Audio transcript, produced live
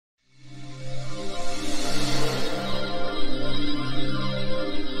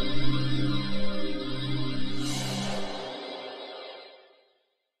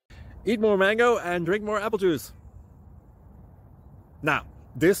Eat more mango and drink more apple juice. Now,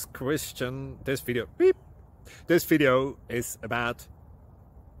 this video is about...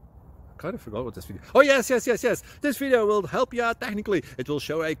 I kind of forgot what this video... Oh, yes. This video will help you out technically. It will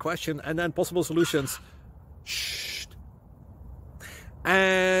show a question and then possible solutions. Shh.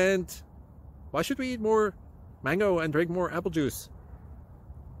 And why should we eat more mango and drink more apple juice?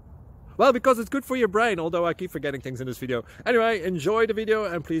 Well, because it's good for your brain, although I keep forgetting things in this video. Anyway, enjoy the video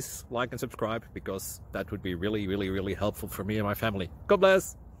and please like and subscribe, because that would be really helpful for me and my family. God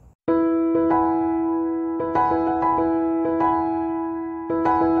bless!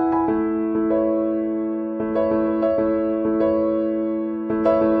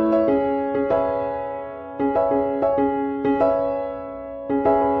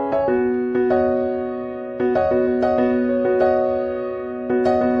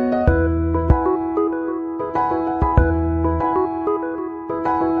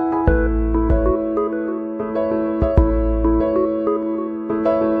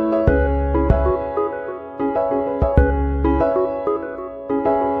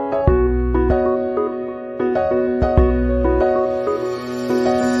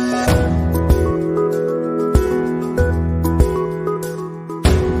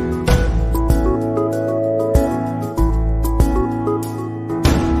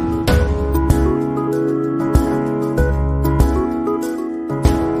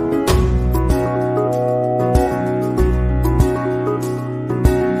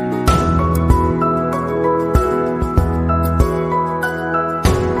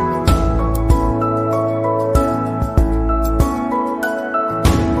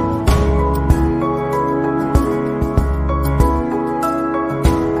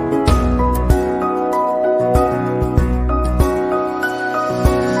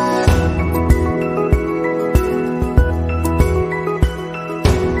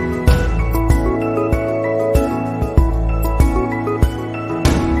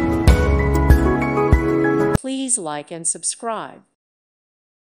 Please like and subscribe.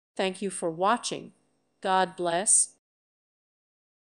 Thank you for watching. God bless.